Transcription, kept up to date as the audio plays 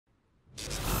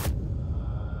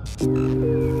Me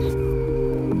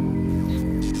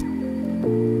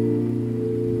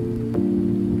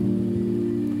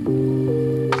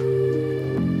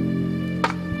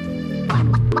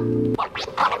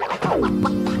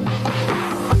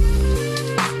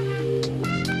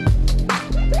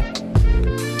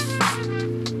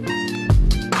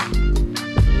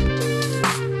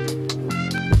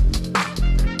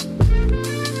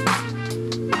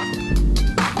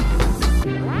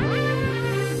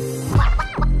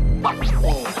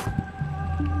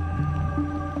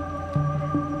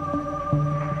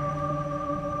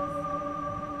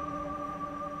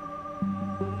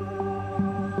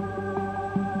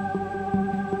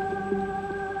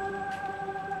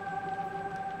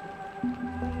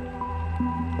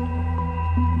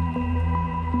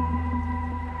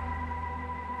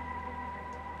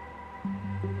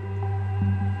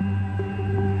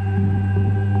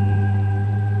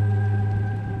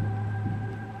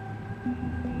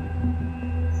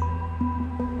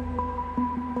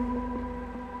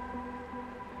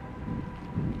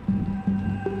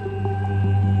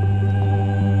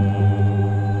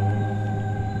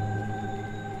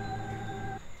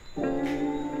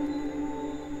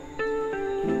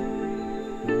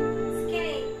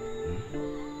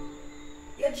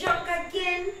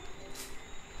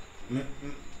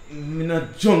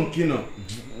not junk, you know.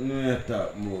 Me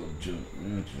talk about junk.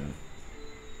 Me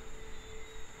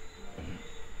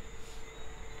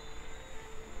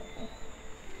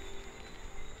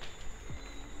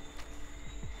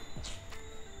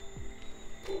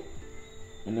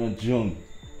not junk.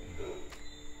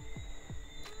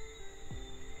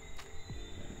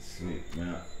 Sleep,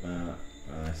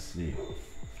 I sleep.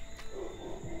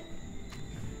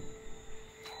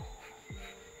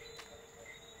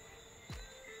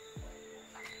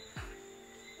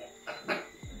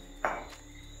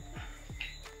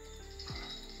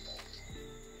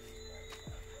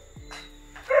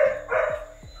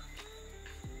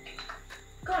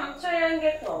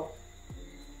 Get up.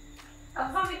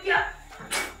 I'm coming here.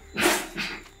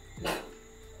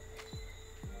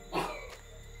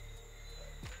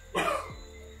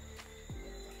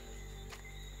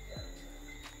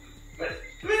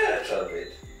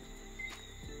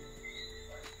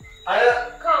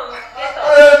 Come, get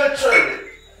up.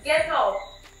 Get up.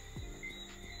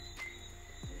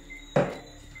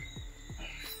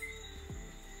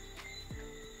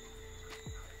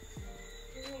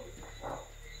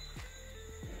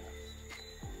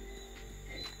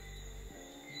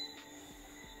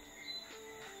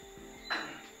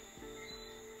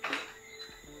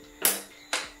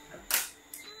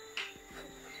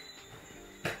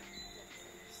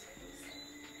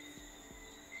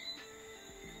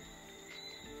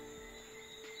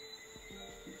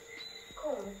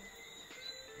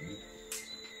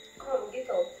 Come, get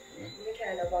up. We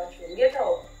can't have a bathroom. Get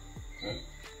up.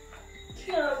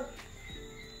 Come.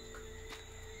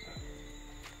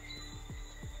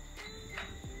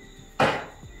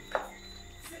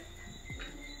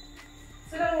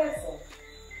 Sit down here, son.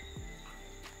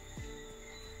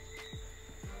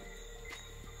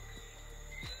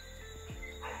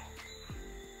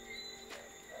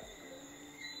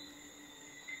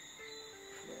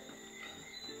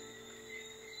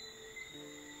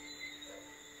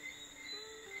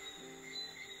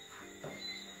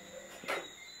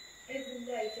 Every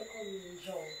night you come in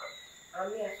drunk,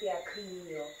 and me have to clean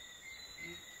you.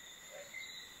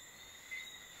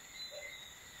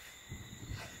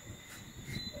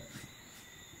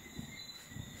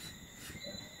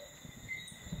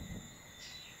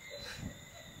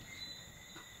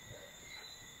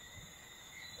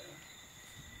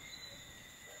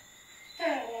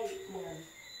 Alright, man.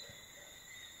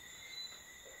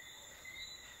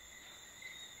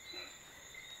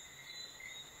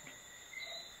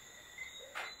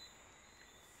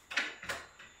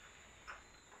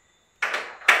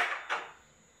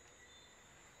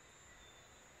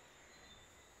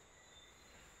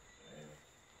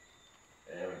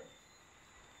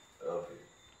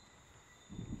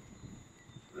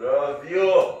 Love you.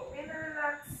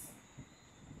 Relax.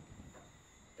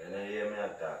 And I hear me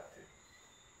attack you.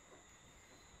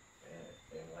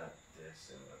 And want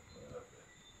this and I love it.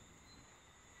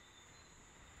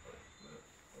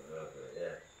 I love it,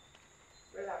 yeah.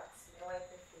 Relax. I wipe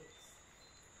your face.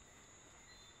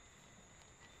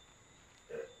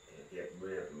 You get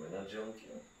brave, I'm not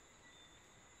junkie.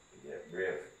 You get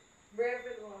brave. Brave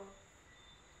it one.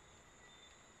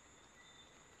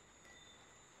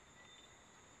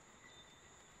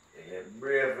 You get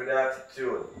brave with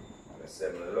attitude. I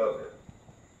said I love it.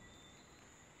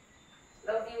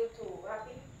 Love you too.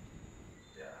 Happy?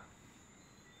 Yeah.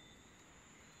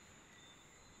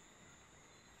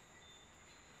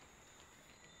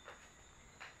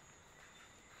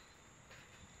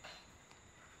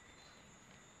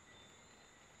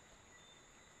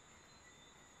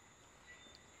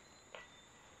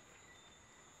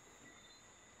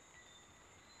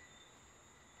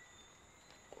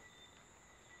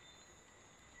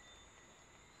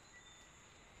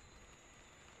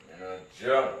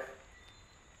 Drunk.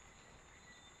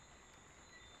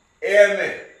 Hear me.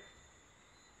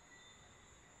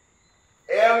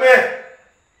 Hear me.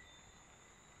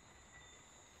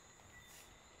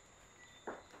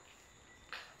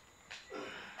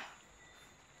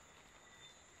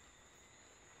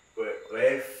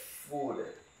 Where food?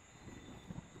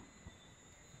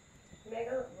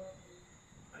 Mega.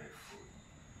 Where food?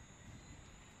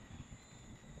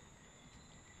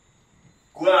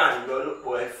 Go on, go look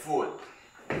for food.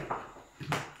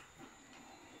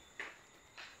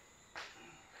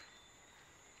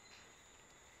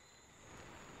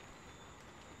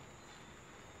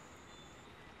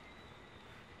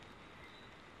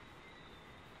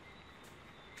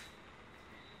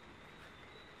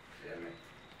 Hear me?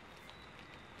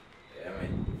 Hear me?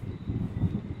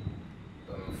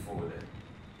 Got me food there.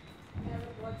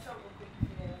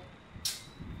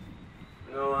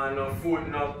 No, no food,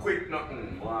 no quick,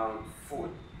 nothing. Want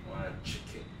food, want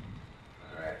chicken,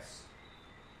 and rice.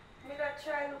 Me not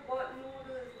try to bought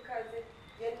noodles because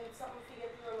you need something to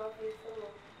get through my face.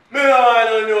 Me no want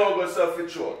no go suffer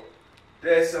throat.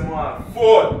 There's some more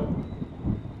food.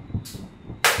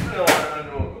 Me no want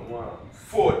no want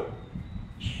food.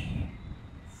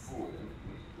 Food.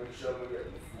 Make sure we get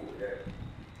the food there.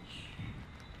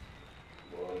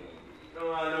 But no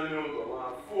want no go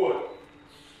want food.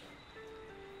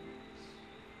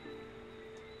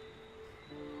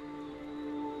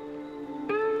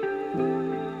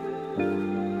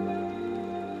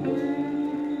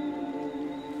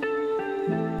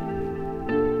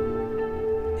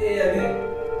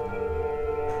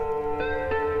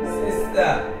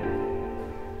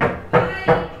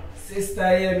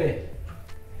 Sister, hear me?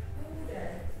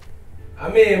 I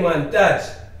mean, man, touch.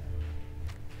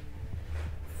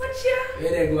 What ya?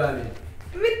 Where they go, I mean?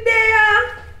 Me there.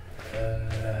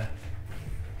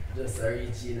 Just a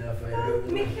reaching out for you.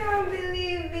 Me can't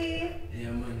believe it.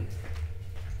 Yeah, man.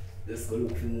 Just go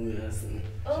look for me and some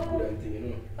good thing, you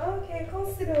know. Okay, come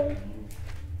sit down.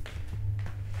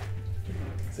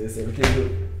 So, is everything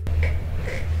good?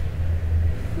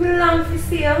 Me long to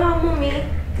see her, huh, mommy?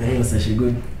 I know, so she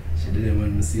good. She did it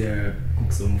when I see her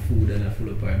cook some food and I full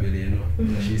up her belly, you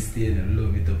know. She's staying and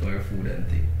love it up her food and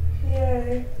thing.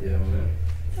 Yeah. Yeah, man.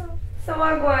 So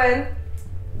what going?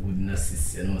 Goodness,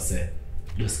 sis, you know, say,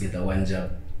 just get a one job.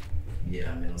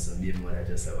 Yeah, man, also baby mother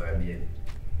just have her baby.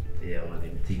 Yeah, man,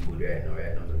 everything good right now,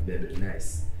 my baby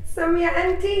nice. So me your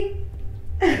auntie?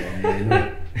 Yeah, you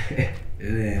know. You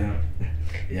know.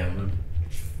 Yeah, man.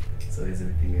 So is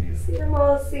everything it is. Same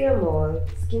all.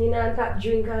 Skinny and tap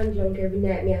drink and drunk every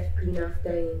night. Me have to clean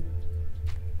after him.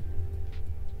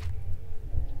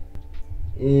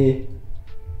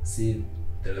 See,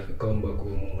 tell her to come back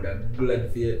home. I'm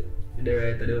glad for you. You're the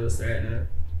right of the house right now.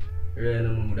 Right now,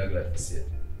 I'm glad to see you.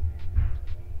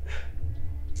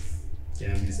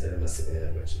 Can't be said I'm sitting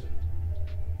here, but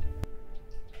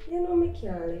you know me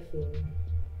can't leave him.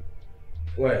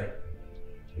 why?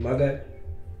 My God?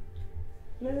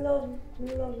 Me love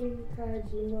him,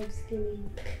 Taj. Me love Skinny.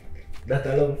 That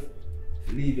alone.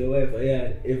 Leave your wife a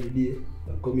yard every day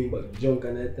and coming back drunk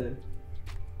and that time.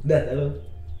 That alone.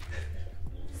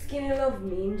 Skinny love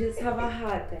me. Him just have a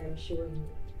hard time showing.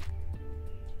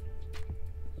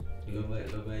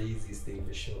 Love the easiest thing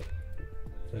for sure.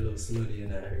 I love somebody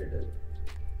and I heard that.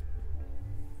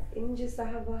 Him just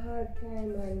have a hard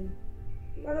time and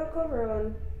I don't come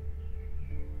around.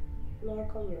 No,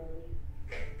 come around.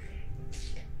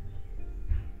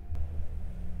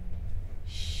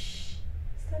 Shh.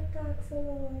 Stop talking so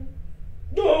loud.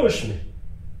 Don't rush me.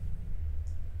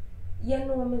 You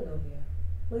know me love you.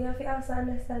 But you have to also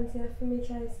understand you have to make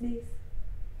choice this.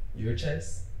 Your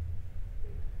choice?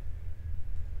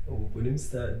 Oh, when him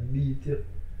start beat you,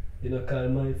 you know call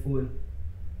my phone.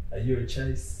 Your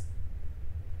choice.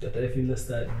 That if him not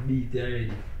start beat you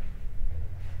already.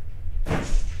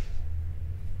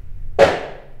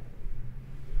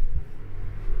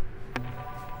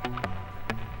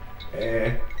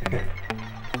 Eh.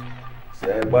 So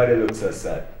everybody looks so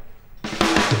sad.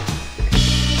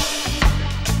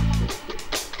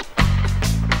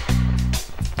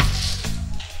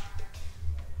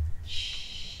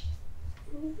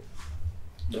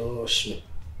 Don't rush me.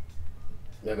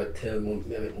 I'm going to tell mom,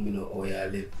 I make mommy know how you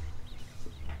live.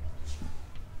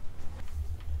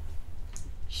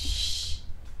 Shh.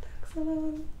 Talk so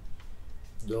loud.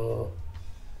 Don't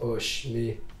rush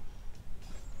me.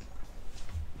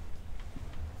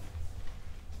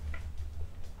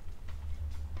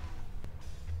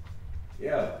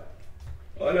 Yo,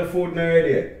 all the food not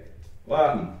ready. What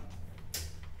happened?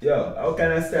 Yo, how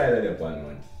can I style it up one,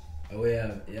 man? Oh, you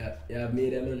have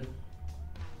made them, man.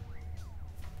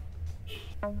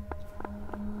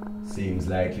 Seems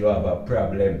like you have a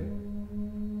problem.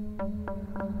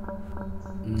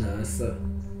 Nah, sir.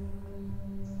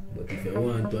 But if you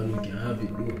want one, we can have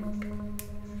it,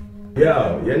 though.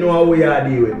 Yo, you know how we are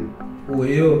dealing. Oh,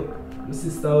 yo. My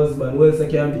sister husband, what else I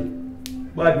can be?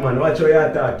 Bad man, watch how you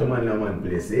talk to man in a man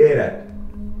place. You hear that?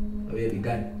 Oh, yeah, the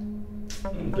God.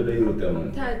 I'm to the youth,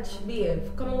 man. Touch, babe,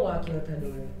 come and walk out the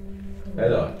door.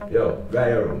 Hello, yo, go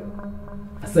your room.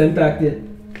 I sent talk to you.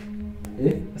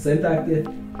 Eh? I sent talk to you.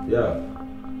 Yo,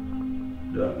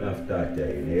 don't have to talk to you,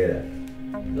 you hear that?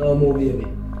 No more, baby.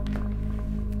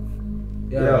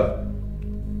 Yo,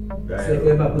 go So if your you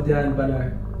room. ever put your hand on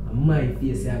her, on my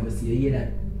face, I'm going to see you hear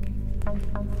that.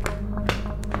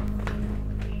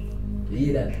 You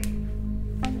hear that?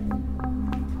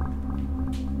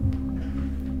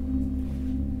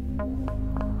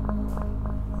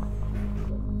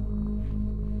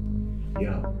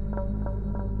 Yo,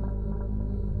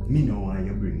 me know why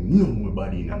you bring no more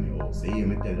body in my house. You hear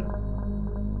me tell you?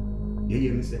 You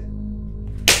hear me say?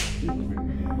 You don't bring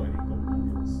no more body come in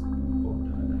my house. Fuck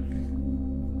that.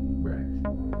 Right.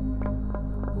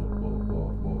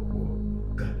 Whoa.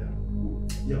 God damn.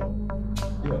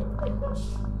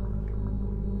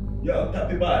 Yo, tap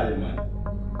your body, man.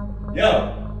 Yo.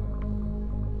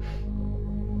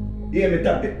 You hear me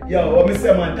tap it? Yo, what me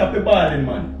say, man? Tap your body,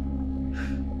 man.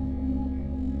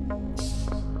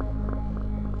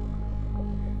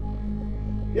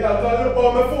 Yeah, I'm gonna look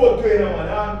on my phone to you, man.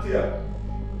 I'm here.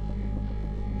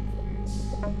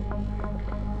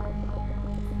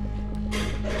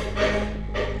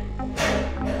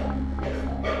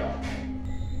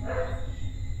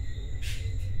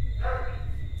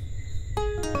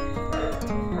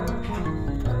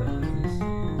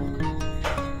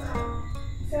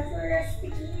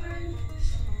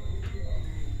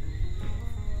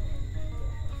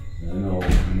 I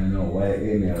know why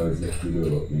Amy always left the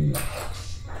door open.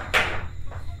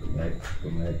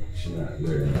 Come like she not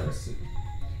learning how to sit.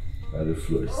 By the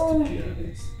floor is sticky and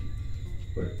nice.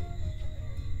 But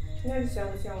You understand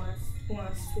what you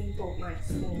want to sweep up my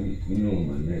spoon? no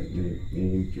man, me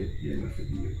you get enough for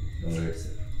you. Don't worry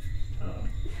yourself.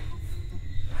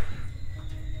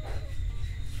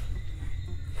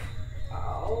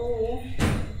 Oh.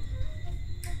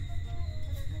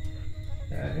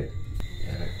 Yeah,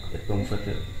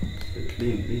 comfortable.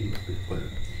 Lean,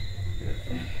 yeah.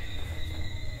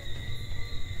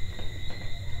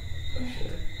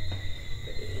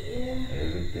 Yeah.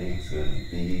 Everything's gonna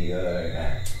be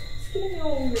alright. Just give me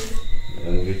hungry.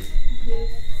 Hungry? Yes.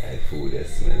 I food that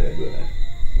smell that good.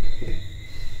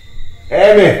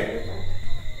 Amy!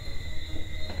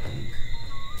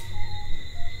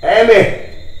 Amy!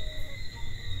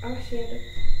 Oh, shit.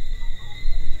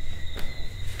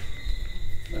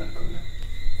 Nah, come on.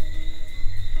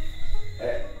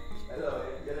 Hey, hello,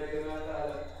 can I get my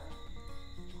dollar?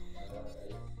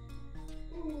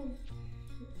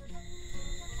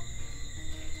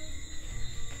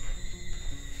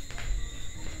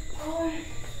 Oh.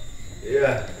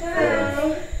 Yeah.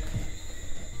 Hello.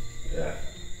 Yeah.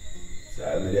 So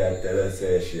I mean, I tell her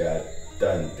say she had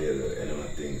done till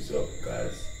things up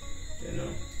because,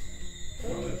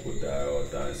 when we put her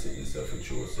out and sitting stuff for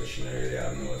true, so she don't really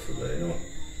have no everybody,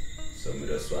 So I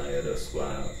just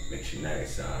want to make she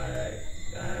nice and alright.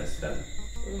 You understand?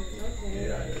 Okay.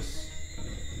 Yeah, just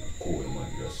cool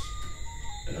man,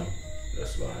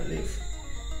 just want to live.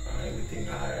 And everything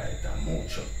alright and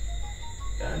mucho.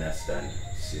 You understand?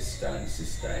 Sister and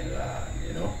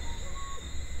sister-in-law,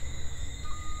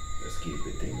 just keep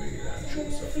the thing real and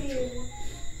true, so for true.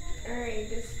 Alright,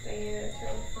 just stay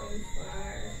from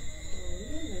far. Oh,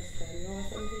 you understand? You want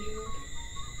something to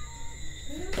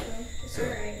drink? So,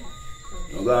 alright.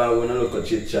 I'm going to look at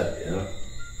chit chat,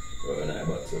 We're going to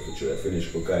box so for sure I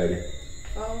finish cook already.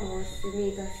 Almost, the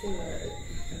meat is similar.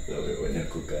 I love it when you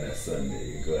cook on a Sunday,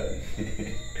 you go on.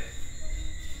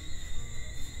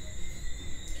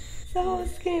 So,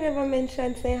 Skinny never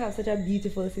mentioned saying you have such a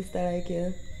beautiful sister like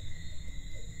you.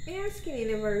 Me and Skinny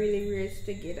never really raised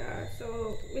together,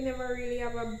 so we never really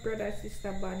have a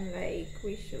brother-sister bond like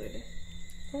we should.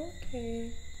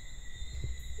 Okay.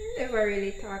 We never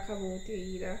really talk about it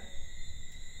either.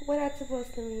 What that's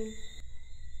supposed to mean?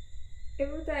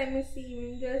 Every time we see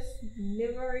him, just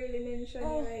never really mention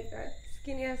Oh. it like that.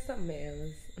 Skinny has something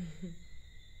else.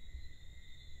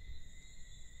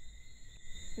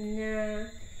 Nah,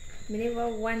 me never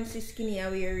once see Skinny a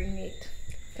wearing it.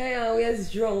 Kind of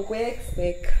always drunk, we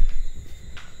expect.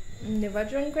 Never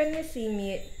drunk when they see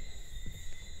me.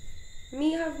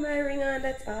 Me have my ring on,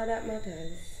 that's all that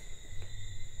matters.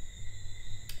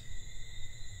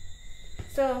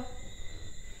 So,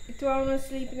 it was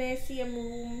sleep in the same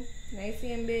room, in the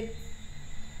same bed.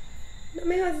 Not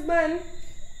my husband.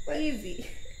 Easy.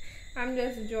 I'm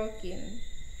just joking.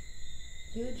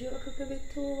 You joke a bit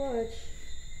too much.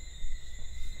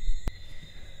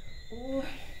 Oh.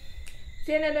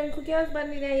 So you don't cook your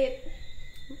husband dinner yet?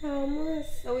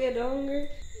 Almost. Are we hungry?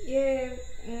 Yeah,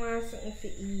 I want something to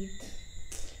eat.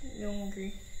 I'm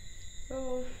hungry.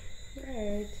 Oh,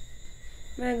 alright.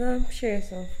 I'm going to share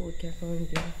some food I found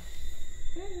you.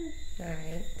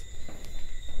 Alright.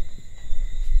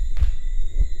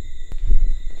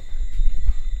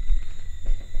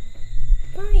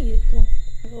 Why you too?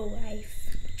 Oh, wife.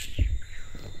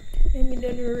 Let me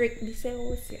don't wreck this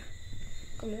house here.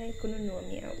 Come like you couldn't know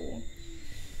me at home.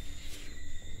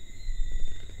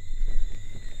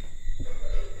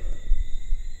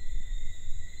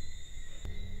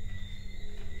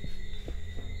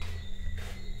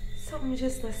 Something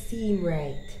just not seem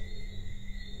right.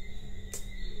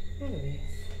 Anyways.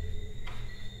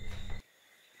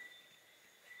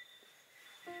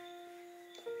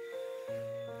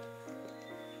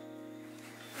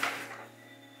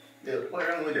 Yeah, what's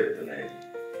wrong with you tonight?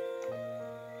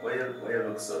 Why you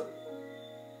look so?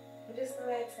 I just don't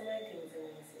like some of the things that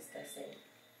my sister said.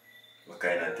 What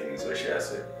kind of things was she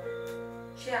say?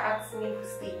 She asked me to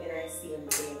sleep in her same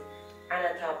bed. And I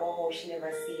talk about how she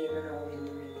never seen and how we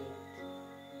knew it.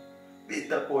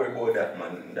 Beat up poor about that,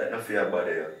 man. That not fair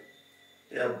body.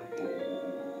 Yeah,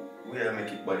 we are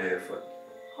make it body effort.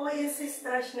 How your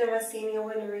sister, she never seen you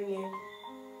when you ring in?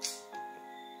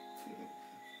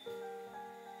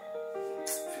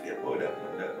 Forget about that,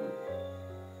 man. That good.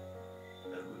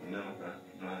 That good. No,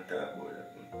 no, talk about that,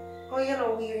 man. How you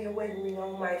know wear your wedding ring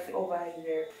on my feet over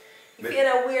here? If you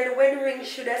don't wear the wedding ring,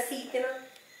 should I see it, you know?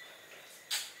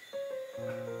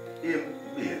 Yeah,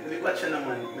 watch it,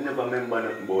 man. I never remember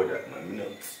nothing about that, man. You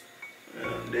know,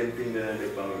 them things that they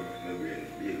found my brain.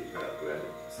 Be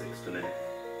sex tonight.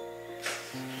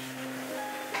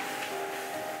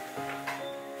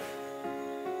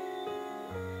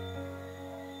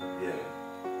 Yeah.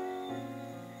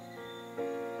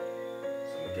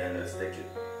 So we can just take it.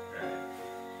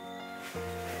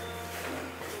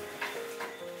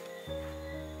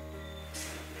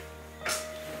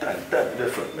 That's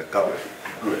different, my cover.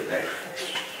 Good, right?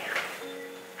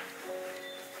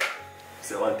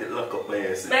 So I want it lock up my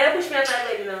ass. May I push me out my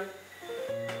bed, you know?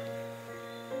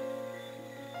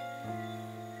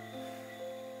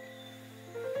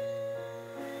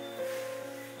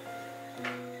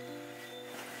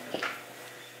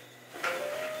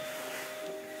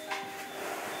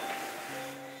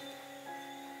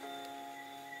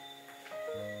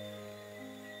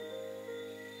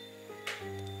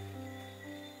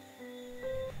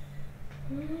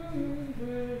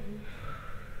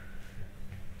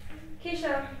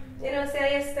 Keisha, you know,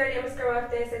 say yesterday I was coming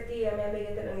after I said to you, I beg you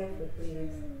to turn on your foot,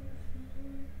 please.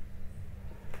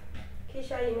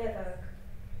 Keisha, you may talk.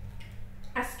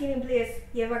 A skinny place.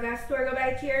 You ever got a store go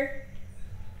by here?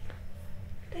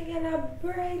 Again, a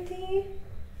brighty.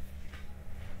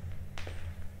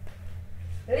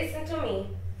 Listen to me.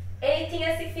 Anything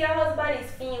you see for your husband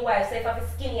is for your wife, so if I have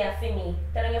skinny or for me,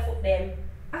 turn on your foot them.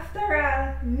 After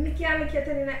all, me can't make you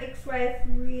tell an ex-wife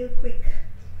real quick.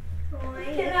 Oh,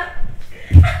 yeah.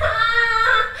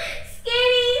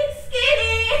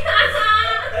 Skinny!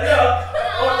 Hello?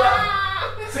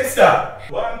 Oh, sister!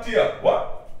 What to you?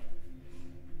 What?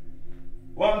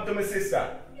 What to my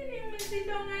sister? Skinny, me sit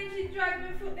down and she dragged me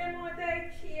foot them out of the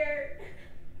chair.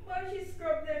 But she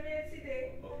scrubbed them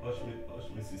yesterday. Hush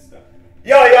me sister.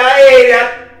 Yo, you're an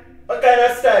idiot! What kind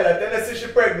of style that? Tell her say she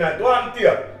pregnant. What to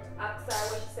you? Ask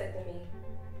her what she said to me.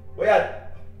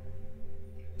 Where?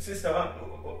 Sister, what?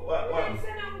 I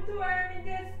sent out to her,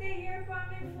 me just stay here for my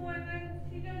phone and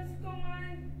she just come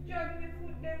and drag me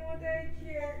foot them out of the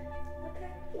chair.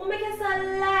 What make us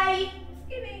a lie?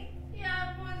 Skinny,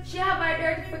 yeah, but She have her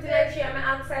dirty foot in her chair, I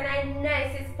ask her in the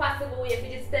nicest possible way if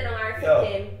you just stand on her Yo.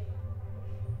 feet.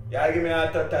 You give me a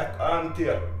heart attack. To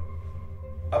you.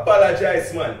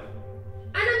 Apologize, man.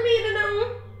 I don't mean to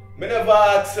know. Me never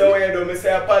ask you what you do. Me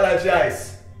say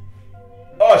apologize.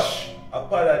 Hush.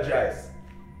 Apologize.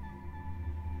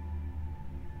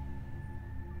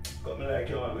 Got me like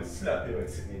you want me slap you and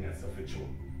sit in and stuff with you.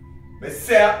 Me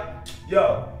say,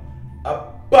 yo,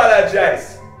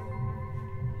 apologize.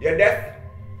 You deaf?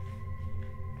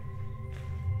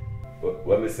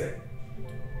 What me say?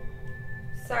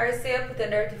 Sorry, say I put a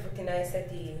dirty foot in her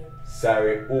settee.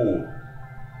 Sorry, who?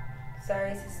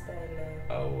 Sorry, sister.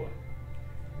 Oh.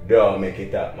 Don't make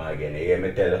it up, man, again. You hear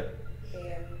me tell you?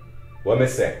 Yeah, What me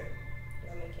say?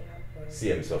 don't make it happen. See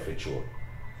himself with you.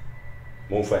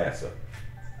 Move for yourself.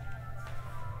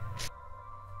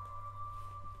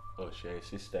 Oh, she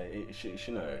sister,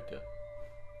 she not hurt you.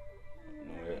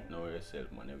 Know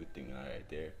yourself, man. Everything alright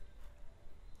there.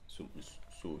 So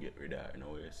get rid of her.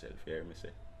 Know yourself. You hear me say?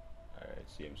 Alright,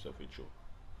 same stuff with you.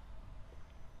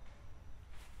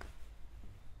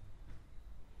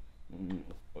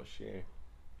 For sure.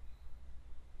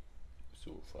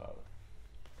 So far.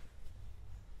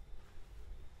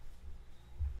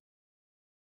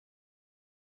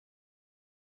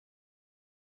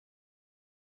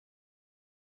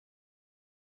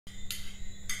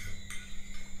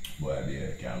 Boy,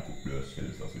 I can't cook those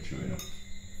stuff with you, you know.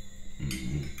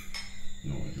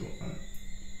 No joke, man.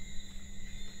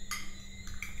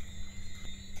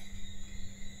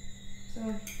 So,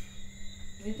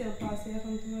 you tell Pastor you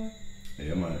come tomorrow?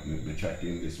 Yeah, man. I chat to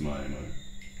him this morning, man.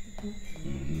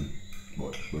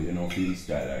 But you know, film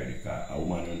style already, because a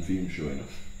woman on film show, you know.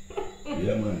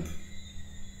 Yeah, man.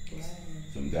 Yeah.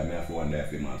 Sometimes I have to wonder if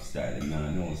him have style. Him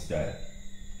not no style.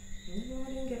 You know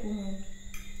I didn't get woman.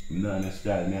 Him not no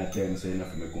style. Me I tell him say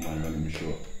enough to make woman run him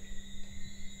show.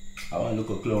 I want to look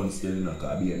a clown still, you know,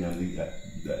 because I be a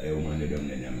that woman they don't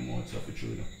let me mouth stuff with you,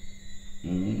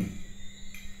 you know.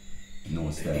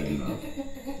 No style, you know.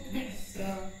 So,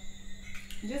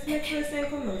 just make sure you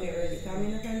come down here early, because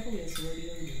I'm not time for me, so what do you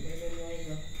do?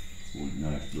 Good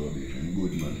night, baby. And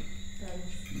good, man.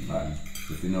 Thanks. Man,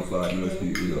 if you know for no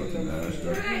speak without him, I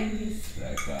understand.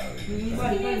 Like always.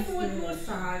 But if food more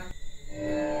salt.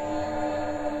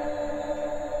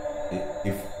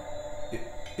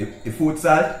 If food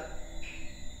salt?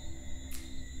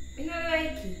 I don't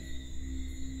like it.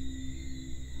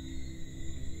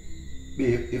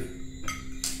 Babe, if...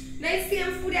 Nice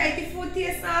same food, I eat food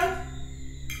taste salt.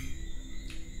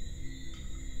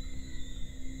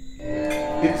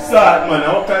 It's salt, man.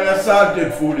 What kind of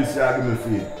salted food is you give me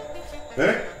for?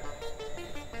 Eh?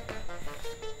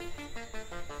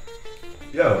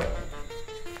 Yo.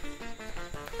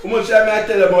 How much time I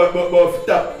tell you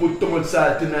about put too much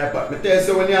salt in the pot? I tell you,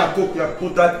 so when you cook, you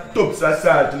put a tubs of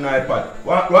salt in the pot.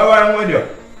 What wrong with you?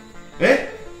 Eh?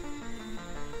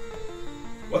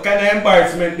 What kind of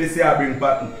embarrassment this you bring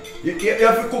pot? You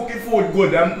have to cook your food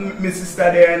good, and my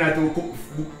sister there and I to cook.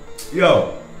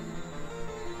 Yo.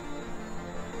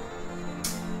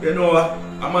 You know what?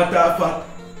 A matter of fact,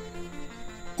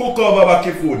 cook over back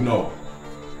your food now.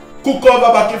 Cook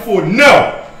over back your food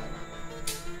now!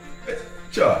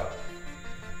 Sure.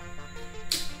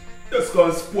 Just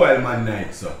gonna spoil my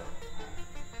night, sir.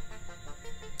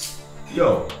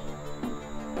 Yo.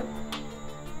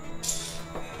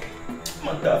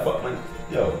 Matter of fact, man.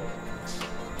 Yo.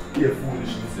 You're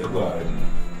foolishness, you go ahead.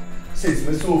 Since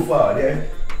me so far there,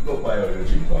 go buy all your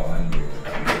drink for one day.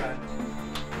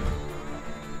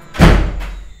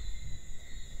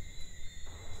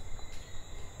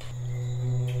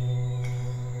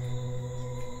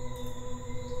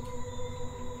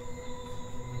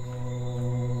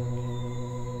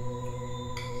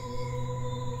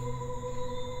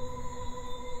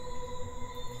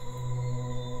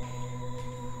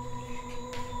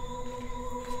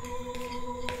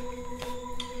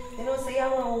 You know, say you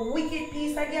want a wicked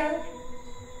piece of girl.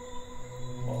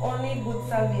 Only good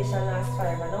salvation lasts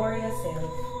forever. Don't worry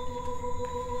yourself.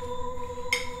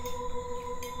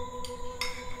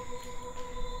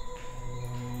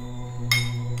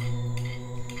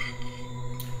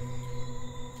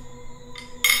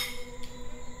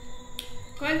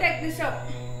 Contact the shop.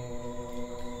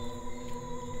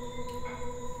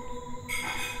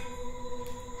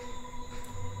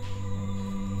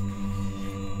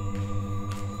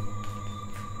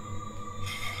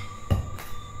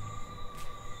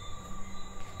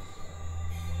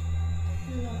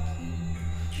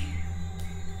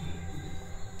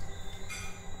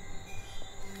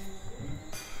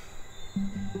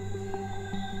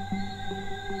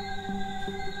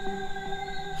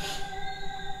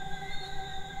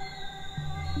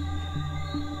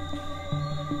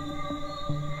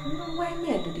 Why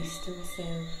may I do this to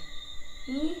myself?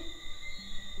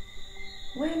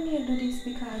 Why may I do this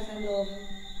because I love you?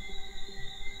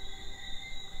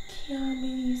 Can't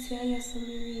believe say I saw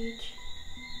me reach.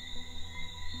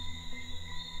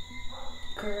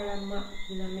 Girl, I'm up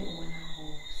in my own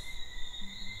house.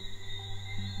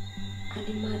 And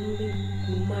the man who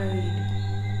be married,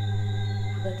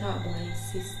 I got talk about his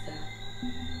sister.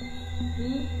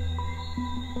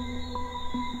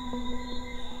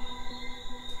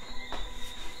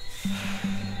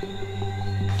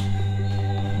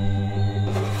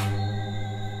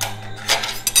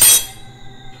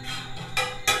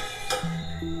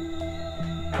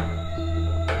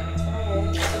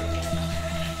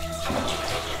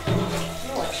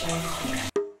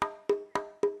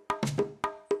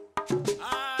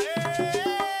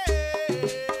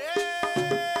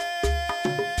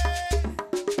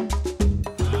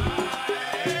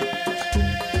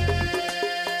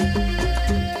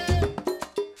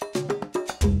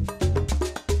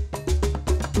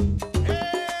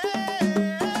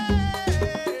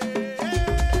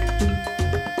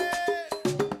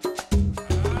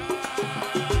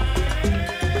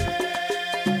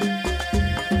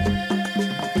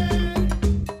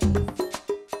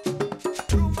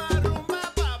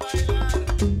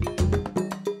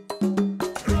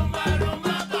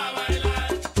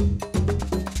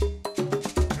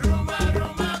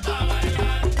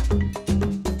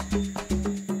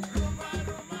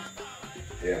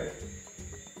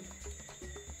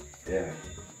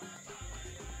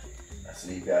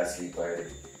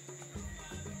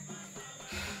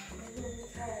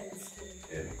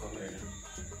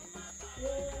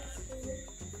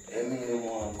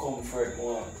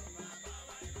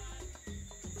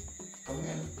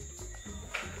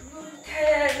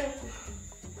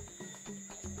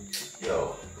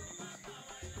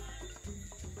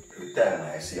 every time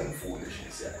I see him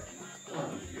foolishness, I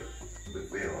want to hear. But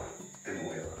where you want? Tell me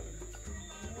where you want.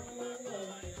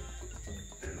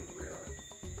 Tell me where you want.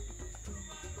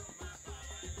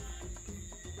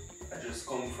 I just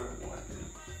comfort one thing.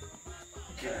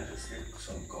 You can't just get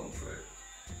some comfort.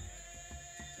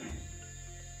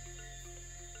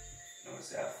 No,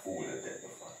 say I fool at that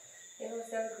before. You know,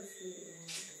 say I could sleep.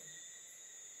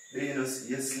 Then you know,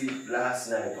 you sleep last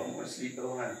night, I'm going to sleep at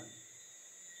one.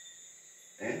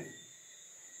 Eh?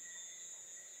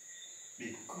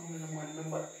 Big, come on, man,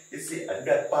 remember. You see,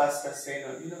 that pastor said,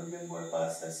 you don't remember what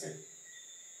pastor said?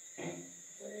 Eh?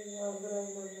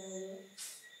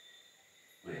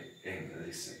 Wait, hey,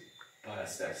 listen.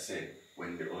 Pastor said,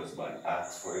 when the husband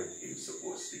asks for it, he's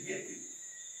supposed to get it.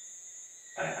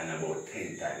 And about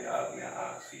 10 times you have me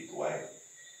ask for it. Why?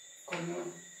 Come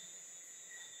on.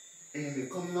 Amy,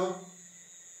 come now.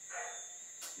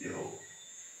 Yo,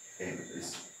 Amy,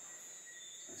 listen.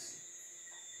 Listen.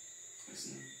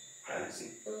 Listen.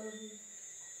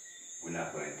 We're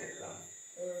not going to take long.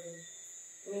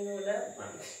 You know that?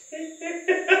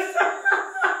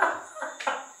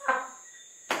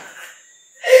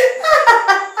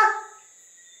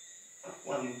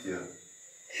 One you.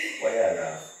 Why you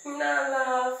laugh? I'm not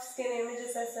laugh, skinny. Me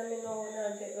just say something no,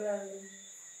 not take long.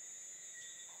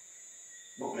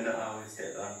 But me not always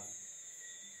take long.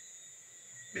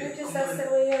 You Babe, just come say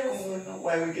on. what yours. Come on now.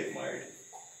 Why we get married?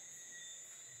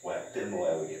 Why? Tell me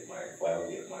why we get married. Why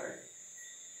we get married?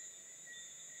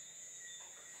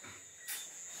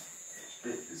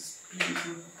 Please,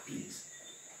 please,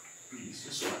 please,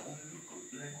 just one look,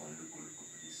 like one look,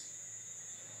 please.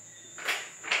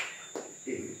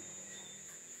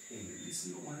 Amy, listen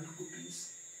to one look, please.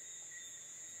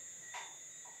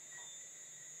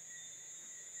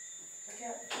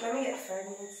 Okay, let me get 5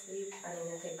 minutes sleep and then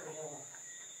I take a shower.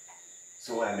 So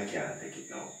why me can't take it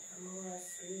now? I'm gonna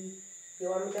sleep. You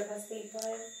want me to have a sleep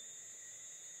time?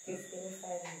 Just give me 5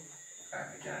 minutes. I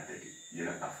can't take it. You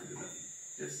don't have to do nothing.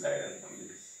 Just lie down and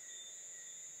this.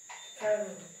 5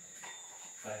 minutes.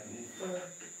 5 minutes? Mm.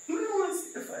 I don't want to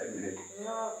sleep 5 minutes.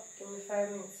 No, give me 5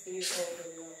 minutes so you can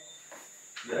do it.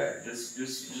 Yeah, just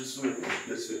wait.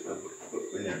 Just wait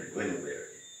whenever you're ready.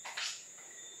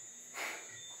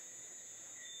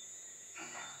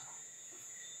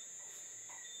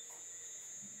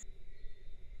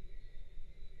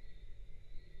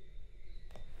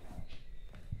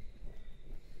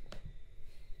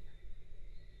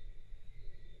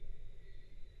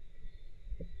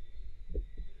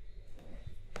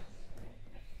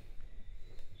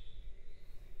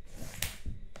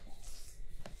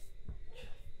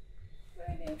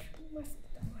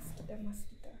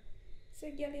 Mosquito. So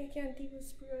girl, you can't even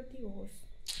spray out the house.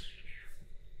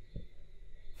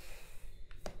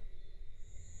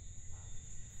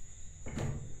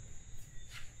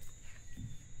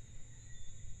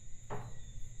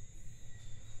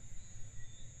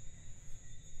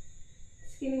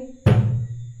 Skinny.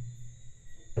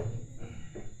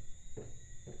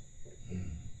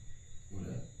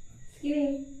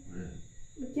 Skinny.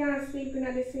 We can't sleep in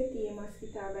the city, you must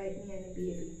get out bite me and the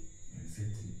baby. The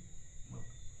city?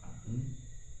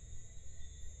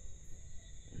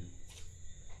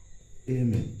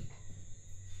 Amy.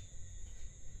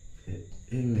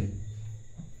 Amy.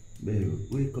 Baby,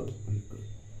 wake up. Wake up.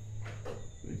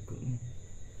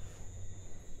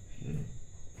 Yeah.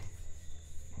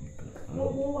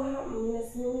 What happened?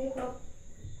 Let's wake up.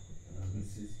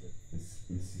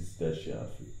 My sister, she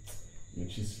have to. When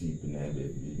she sleeping there,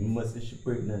 baby. You must say she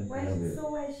pregnant. Why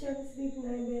she have to sleep in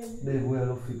her bed? Baby, we have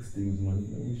to fix things, man.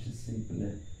 When she sleeping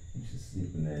there. When she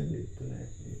sleeping there, baby, tonight,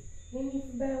 baby. You need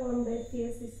to buy one bed for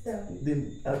your sister. Then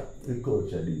the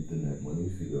coach I did tonight, man. We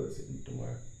figure out something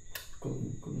tomorrow.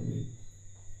 Come in.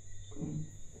 Come.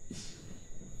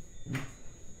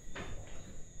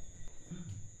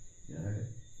 Yeah, right.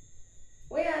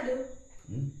 What you do?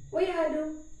 What you do?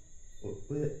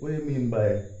 What do you mean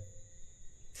by?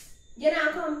 You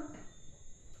not come?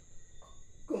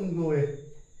 Come go away.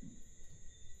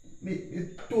 Me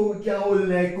two can't hold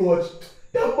like coach.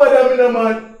 Don't bother me no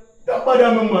man. Don't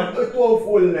bother me man. You two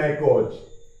hold like coach.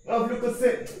 I've looked at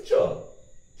say, sure.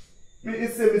 Me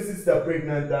say my sister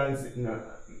pregnant and sitting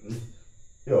there.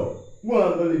 Yo,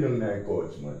 go and go lay down like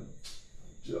coach man.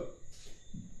 Sure.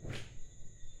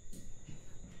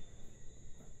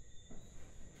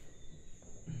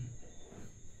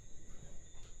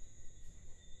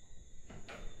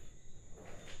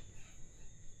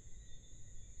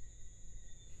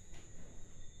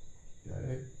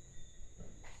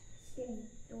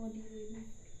 Don't deal with me.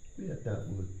 We are that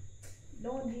good.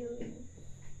 Don't deal with me.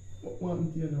 What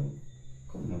happened to you now?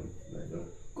 Come on, lie down.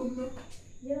 Come now.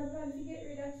 You're not going to get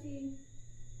rid of it.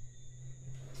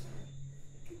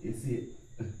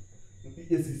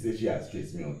 You see, say she has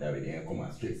stressed me out already and come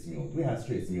and stress me out. We have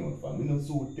stressed me out for me. No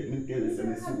so me tell you say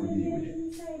me so with you.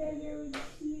 Inside of here with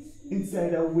cheese.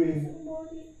 Inside of way.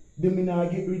 Then me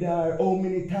not get rid of her. How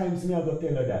many times me I go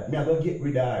tell her that? Me I go get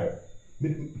rid of her. We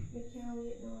can't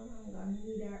wait no longer. I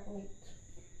need her out.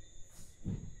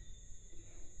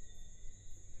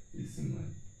 Listen,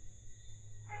 man.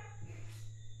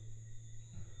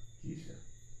 Keisha,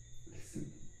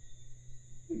 listen.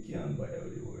 You can't buy all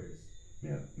the words. Me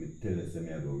tell her, say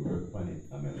me I go work on it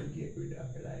and I go get rid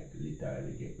of her, like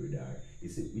literally get rid of her. You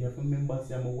see, we have to remember,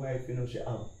 say my wife, you know, she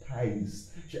have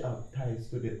ties. She have ties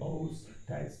to the house,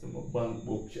 ties to my bank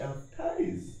book, she have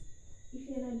ties. If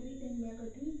you're not doing it, then me I go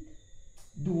do it.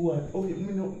 Do what? Oh,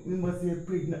 me must say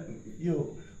pregnant.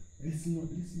 Yo, listen,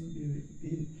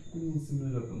 baby. You know, see me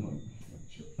love you, man.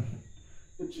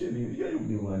 Jenny, you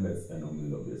don't understand how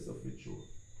me love yourself with you.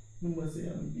 Me must say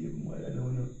I'm a baby mother now,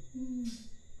 no?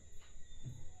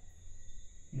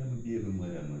 You're a baby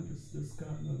mother, man. Just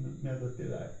calm down. Me I go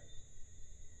tell her.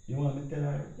 You want me to tell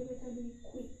her? You better do it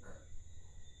quick.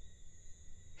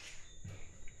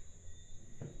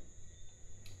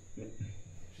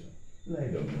 Lie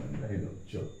down, man. Lie down.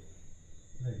 Sure.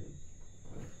 Lie down.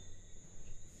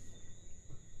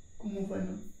 Come over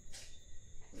now.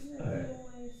 Alright.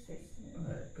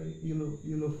 Alright, cause you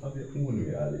love have your own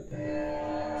way all the time.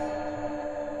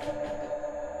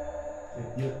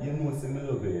 You know say me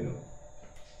love you, you know.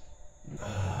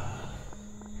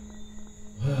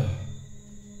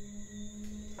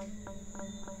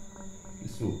 Me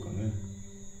so come, eh?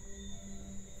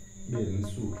 Baby, me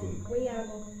so come. Where you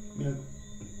go?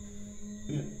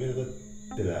 Me go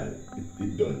tell her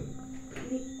it done.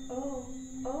 Oh.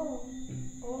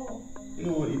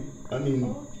 No, I mean...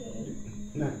 Okay.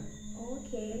 Nah.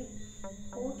 Okay.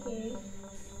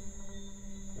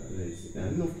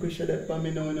 There's no pressure that for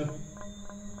me now, no.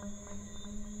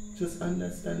 Just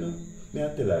understand, no. Me I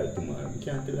tell her tomorrow. Me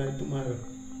can't tell her tomorrow.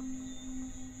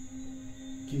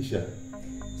 Keisha.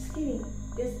 Skinny,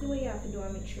 that's the way you have to do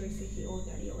and make sure you see she out of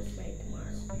the house by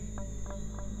tomorrow.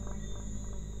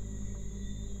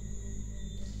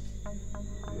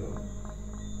 Yo.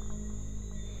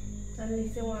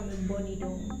 Unless you want me bunny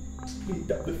down.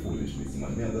 Beat up the foolishness,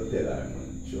 man. Me I go tell her, man.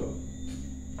 Sure.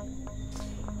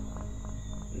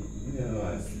 Me I don't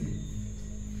want to sleep.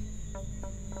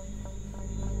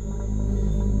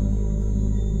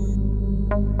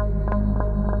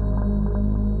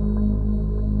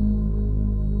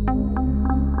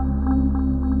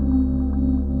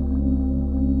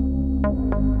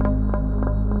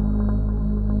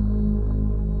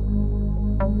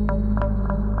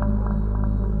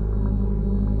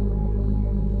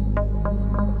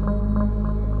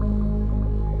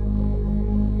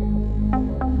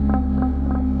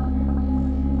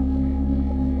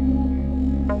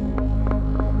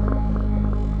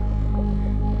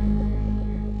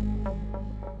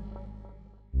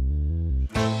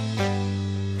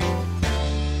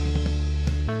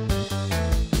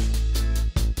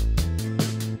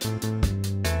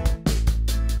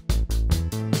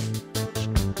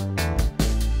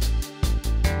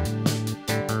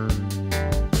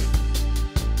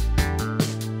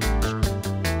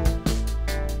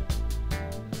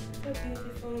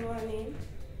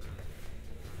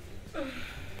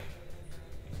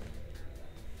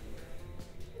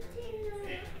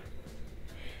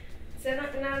 So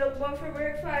nothing I look one for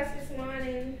breakfast this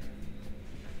morning.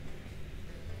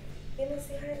 You know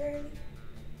say hi early?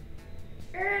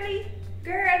 Early?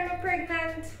 Girl, I'm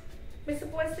pregnant. I'm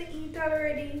supposed to eat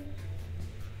already.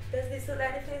 Does this look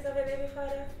like the face of a baby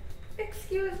father?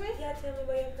 Excuse me? Yeah, tell me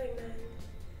why you're pregnant.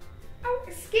 Oh,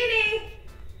 Skinny!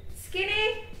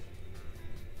 Skinny!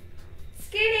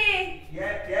 Skinny!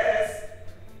 Yes.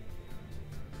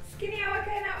 Skinny, what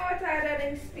kind of outsider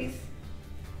is this?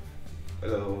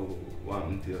 Hello, what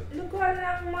happened to you? Look how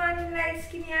long morning like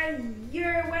Skinny and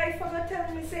your wife forgot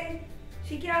tell me say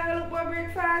she can't go look for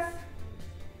breakfast.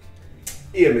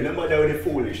 Hey, me no bother with the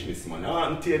foolishness, man. What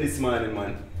happened to you this morning,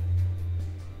 man?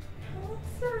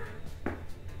 What's that?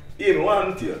 Hey, me what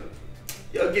happened to you?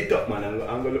 You get up, man,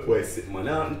 and go look where you sit, man.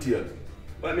 What happened to you?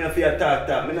 Why me have to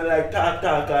talk? Me not like talk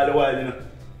all the while, you know.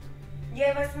 You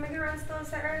ever see me run stone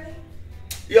so early?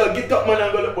 Yo, get up, man,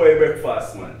 and go look for your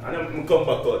breakfast, man. And I'm come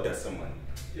back out there, some man.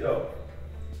 Yo.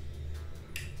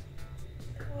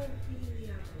 Oh, really,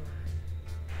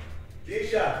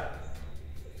 Keisha.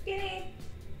 Skinny.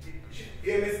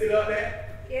 You me still out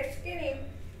there? Yes, Skinny.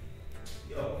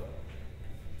 Yo.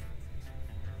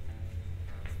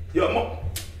 Yo, mom.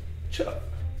 Chop.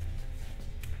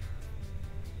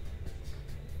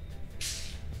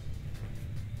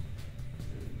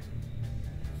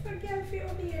 a girl for your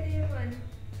baby, man.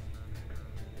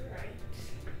 Right.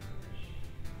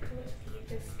 Let's see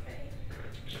this guy.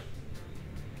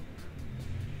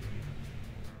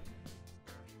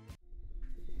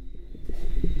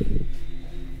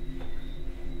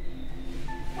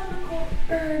 Wanna go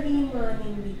early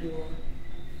morning video.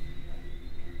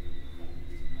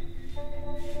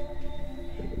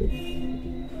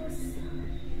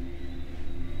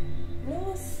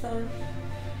 No, sir.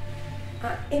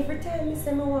 Every time I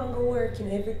say I want to go work,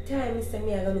 every time I say I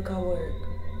gotta look at work.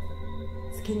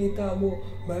 Skinny talk about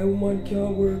my woman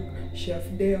can't work, she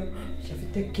have there, she have to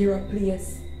take care of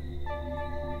place.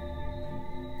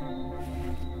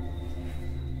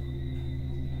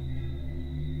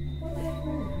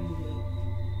 Whatever, really.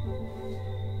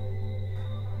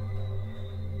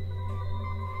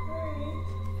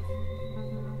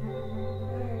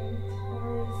 Alright,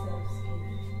 worry yourself,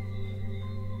 Skinny.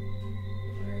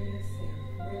 Worry yourself.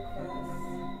 Breakfast,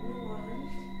 you want?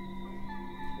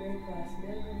 Breakfast,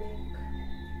 never make.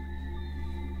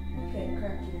 Okay,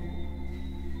 cracking.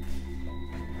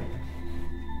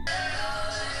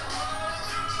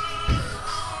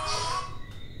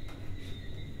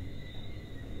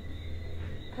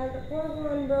 Had a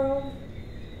problem, bro.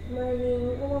 Morning,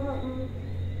 what happened?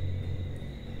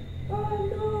 Oh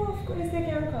no, of course they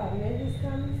can call me. Just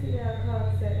come see that call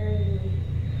so early.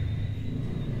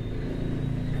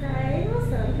 Cry? No,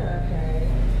 son, can't cry.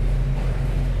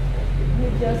 You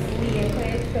just wait,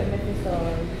 quiet, put me to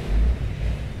song.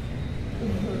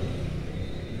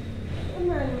 Come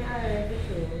on, me already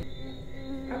too.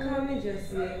 I can't me just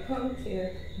wait, come to you.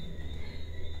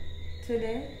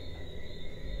 Today?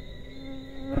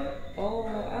 Oh,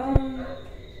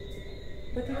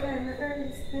 but you can't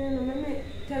understand. Let me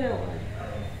tell you what.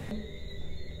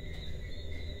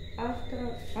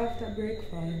 After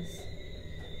breakfast,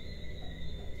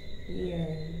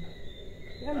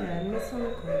 yeah, man, miss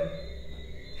uncle.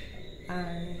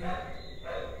 Alright.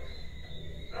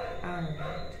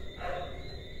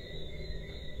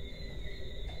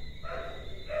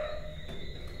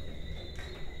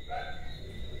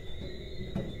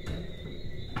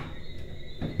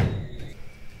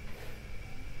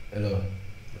 Hello,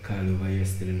 I called over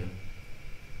yesterday now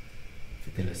to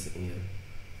tell us something here.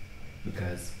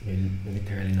 Because I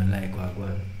literally don't like what I go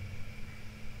on.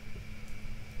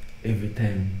 Every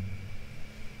time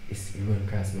it run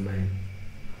across my mind,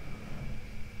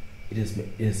 it just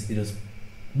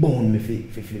bound me for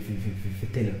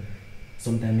tell you.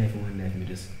 Sometimes I have to wonder if I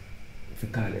just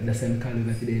call it. That's why I call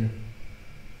over today now.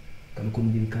 Because I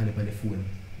couldn't even call it on the phone.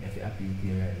 I have to happy with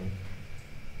you right now.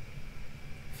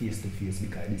 Face to face,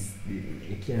 because this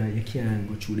you can't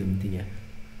go through them things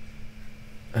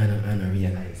and I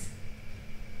realize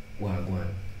what I go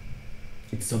on.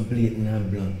 It's so blatant and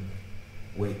blunt.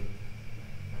 Wait.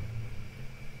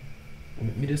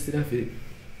 Me just see that for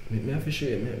me have to show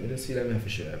you. Me just feel like I have to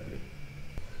show you.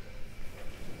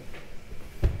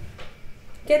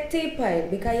 Get tea pint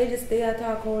because you just stay and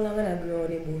talk how long and I grow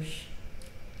in the bush.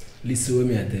 Listen what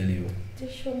me I tell you.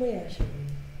 Just show me your show.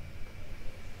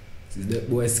 Is that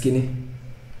boy skinny?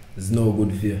 It's no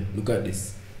good for you. Look at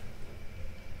this.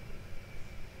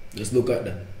 Just look at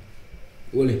that.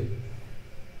 Hold it.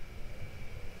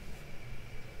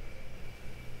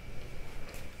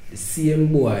 The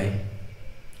same boy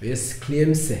who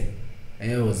claim say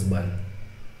your husband.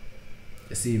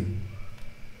 You see him?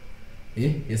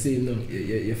 Eh? You see him now?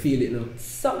 You feel it now?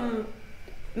 Something,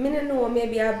 I don't know,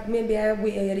 maybe I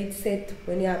wait you did set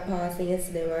when you are passing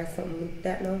yesterday or something like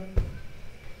that now.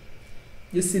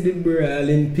 You see the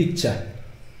brawling picture?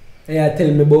 And you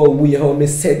tell me about we how me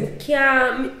said.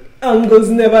 Can't. Angles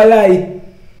never lie.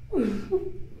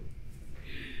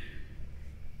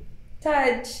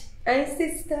 Taj, and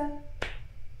sister.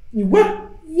 You what?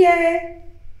 Yeah.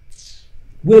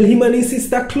 Well, him and his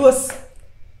sister close.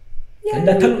 Yeah. And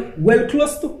that well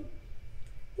close too.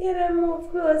 Yeah, they move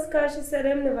close because she said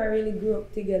them never really grew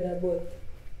up together, but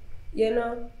you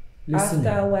know. Listen.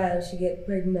 After a while, she get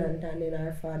pregnant and then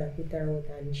her father put her out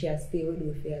and she has to stay with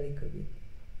her for a little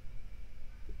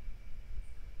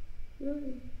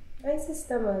bit. My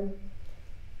sister, man.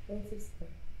 My sister.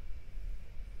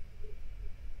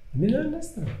 Me don't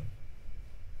understand.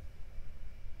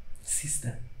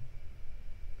 Sister.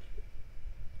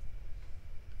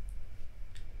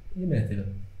 You may tell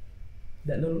you.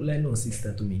 That don't look like no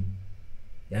sister to me.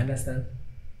 You understand?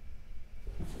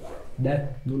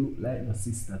 That don't look like no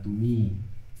sister to me.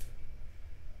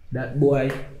 That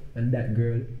boy and that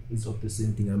girl is up to the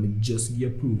same thing. I mean, just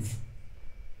give proof.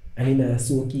 And in a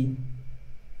so keen.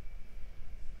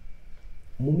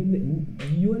 Mommy,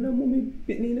 you and a mommy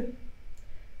pitney.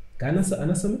 Because I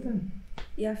know something.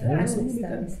 You have to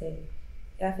understand, say.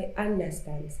 You have to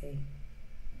understand, say.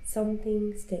 Some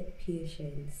things take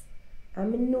patience. I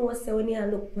mean, know, say, when you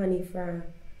look on it from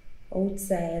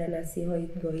outside and I see how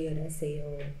it go here and I say,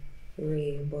 oh,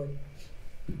 Ray, but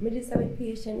I just have to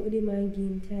be patient with him and give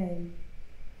him time.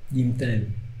 Give him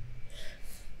time.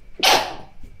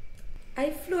 I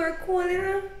floor cool, you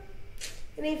know?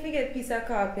 And then you get a piece of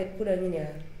carpet, put on in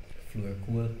here. Floor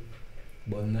cool,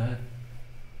 but not.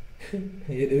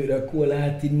 You do the cool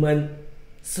hearted man.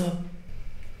 So,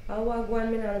 I walk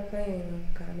 1 minute at a time,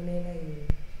 because I'm not in.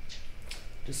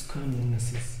 just calm down,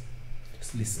 sis.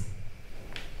 Just listen.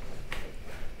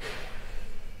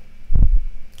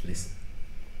 Listen.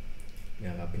 We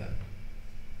have a plan.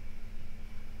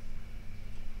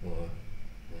 We'll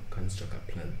construct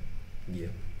a plan. Yeah.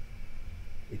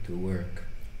 It will work.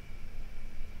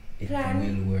 It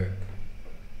Plan? will work.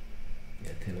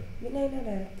 Yeah, tell her. You know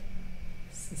that.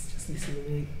 Sis, just listen to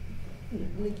me.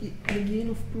 I give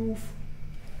enough proof.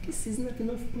 This is not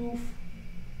enough proof.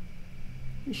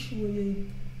 I'm sure you.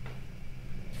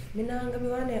 I'm not going to be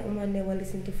one that woman that will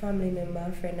listen to family member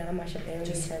and friend and mash up their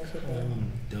Just relationship.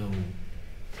 calm down.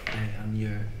 I am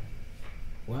your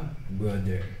what?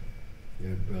 Brother.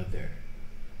 Your brother.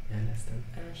 You understand?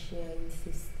 And she and your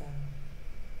sister.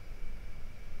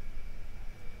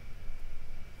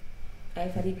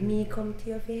 If I did me come to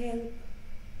you for help,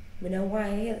 I don't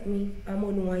want you to help me. I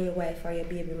don't want your wife or your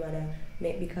baby mother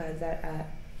make because that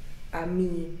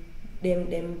me,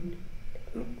 them.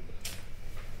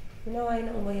 I know I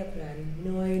know about your plan. I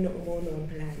know I know about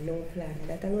no plan.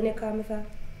 That's what you call me for.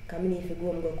 Because I need to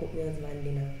go and go cook my husband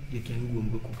dinner. You can go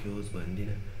and go cook your husband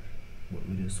dinner. But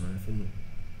I just want to know.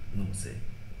 No, say.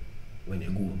 When you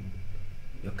go home,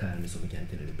 you call me so we can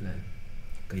tell you the plan.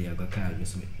 Because you're going to call me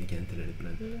so we can tell you the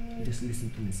plan. No. Just listen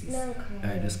to me, sis. No,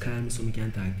 Alright, just call me so we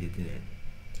can talk to you tonight.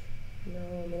 No,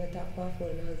 I'm going to talk about my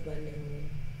husband then.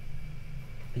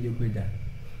 Your brother.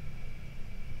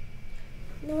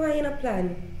 No, I ain't a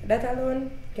plan. That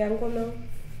alone can't come now.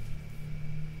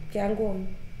 Can't go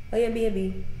home. Oh, your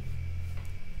baby.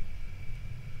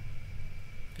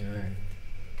 Alright.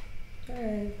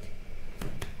 Alright.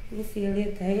 We'll see you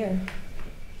later, yeah.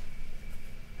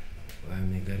 Why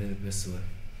me got in the best way?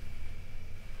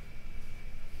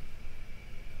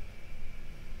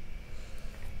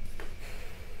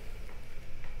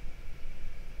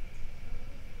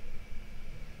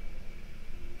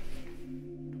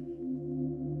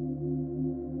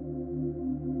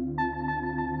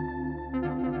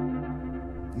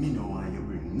 Me no want you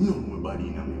bring no more body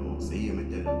in my house. You hear me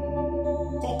tell you?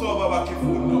 Cook over back your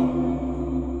food now.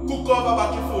 Cook over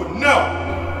back your food now.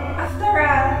 After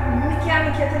all, me can't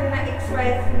make it in an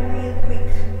ex-wife real quick.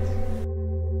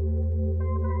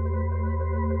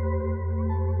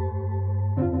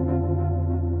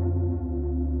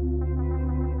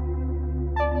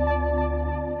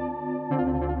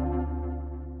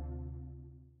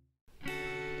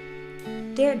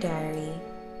 Dear diary,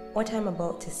 what I'm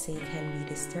about to say can be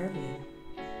disturbing.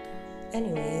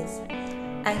 Anyways,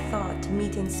 I thought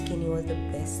meeting Skinny was the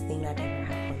best thing that ever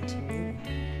happened to me.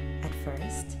 At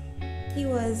first, he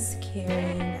was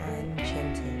caring and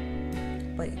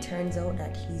gentle, but it turns out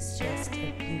that he's just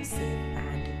abusive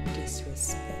and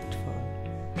disrespectful.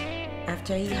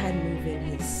 After he had moved in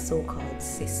his so-called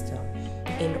sister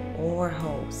in our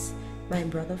house, my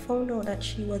brother found out that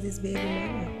she was his baby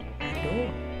mama. And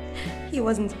oh, he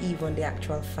wasn't even the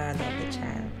actual father of the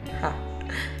child. Ha!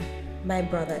 My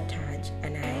brother Taj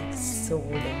and I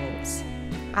sold the house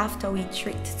after we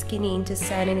tricked Skinny into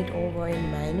signing it over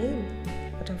in my name.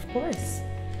 But of course,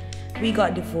 we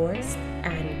got divorced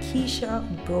and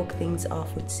Keisha broke things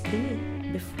off with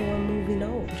Skinny before moving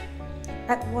out.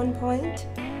 At one point,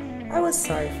 I was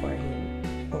sorry for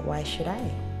him, but why should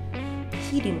I?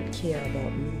 He didn't care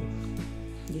about me.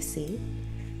 You see?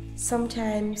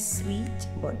 Sometimes sweet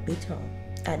but bitter.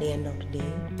 At the end of the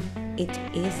day, it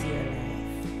is your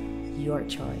life, your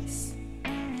choice.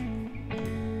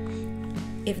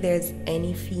 If there's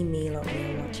any female out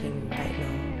there watching right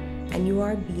now and you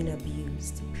are being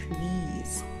abused,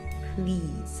 please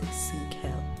seek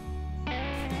help.